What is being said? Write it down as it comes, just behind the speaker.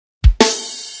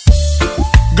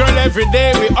every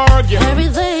day we argue. Every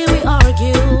day we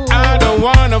argue. I don't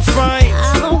wanna fight.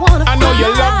 I know you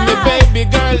love me, baby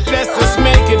girl. Let's just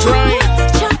make it right.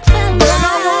 But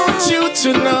I want you to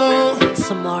know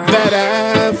that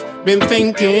I've been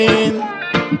thinking,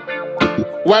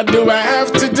 what do I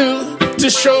have to do to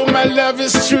show my love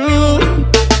is true?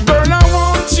 Girl, I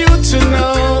want you to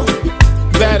know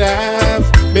that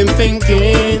I've been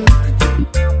thinking,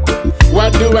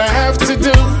 what do I have to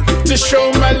do to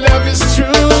show my love is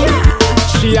true?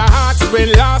 She a ask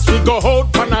when last we go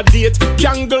out on a date.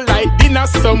 Candlelight dinner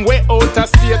somewhere out of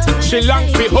state. She long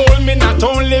fi hold me, not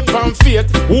only from faith.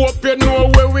 Hope you know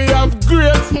where we have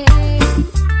great.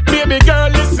 Baby girl,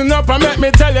 listen up and let me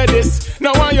tell you this.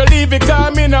 Now when you leave it,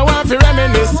 call me, now want to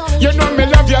reminisce. You know me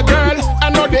love you, girl. I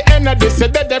know the end of this. You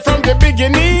did that from the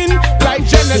beginning, like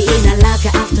Genesis. See, in a life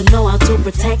you have to know how to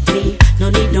protect me. No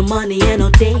need no money and no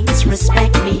dates,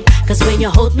 respect me. Cause when you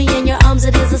hold me in your arms,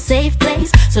 it is a safe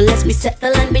place. So let's be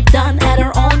settled and be done at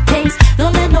our own pace.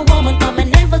 Don't let no woman come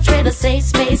and infiltrate a safe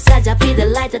space. I just be the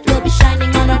light that will be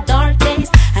shining on our dark days.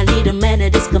 I need a man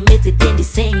that is committed in the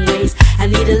same ways. I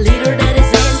need a leader that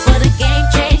is in for the game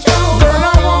change. Oh, girl,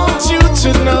 I want you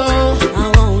to know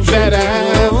that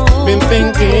I've been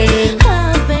thinking,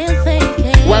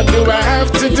 what do I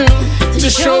have to do to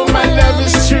show my love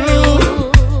is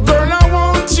true? Girl, I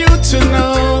want you to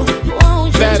know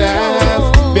that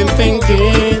I've been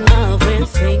thinking,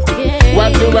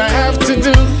 what do I have to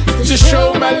do to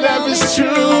show my love is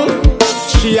true?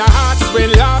 She a ask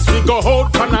when last we go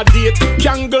out on a date.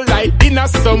 Candlelight dinner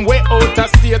somewhere out of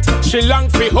state. She long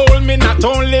fi hold me, not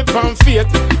only from faith.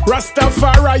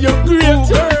 Rastafari, you great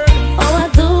girl. Oh, I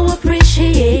do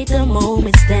appreciate the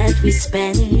moments that we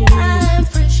spend. I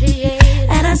appreciate it.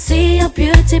 And I see your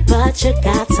beauty, but you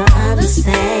got to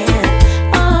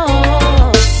understand.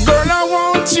 Oh, girl, I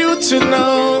want you to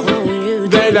know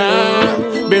that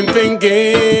I've been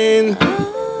thinking,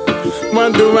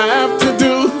 what do I have to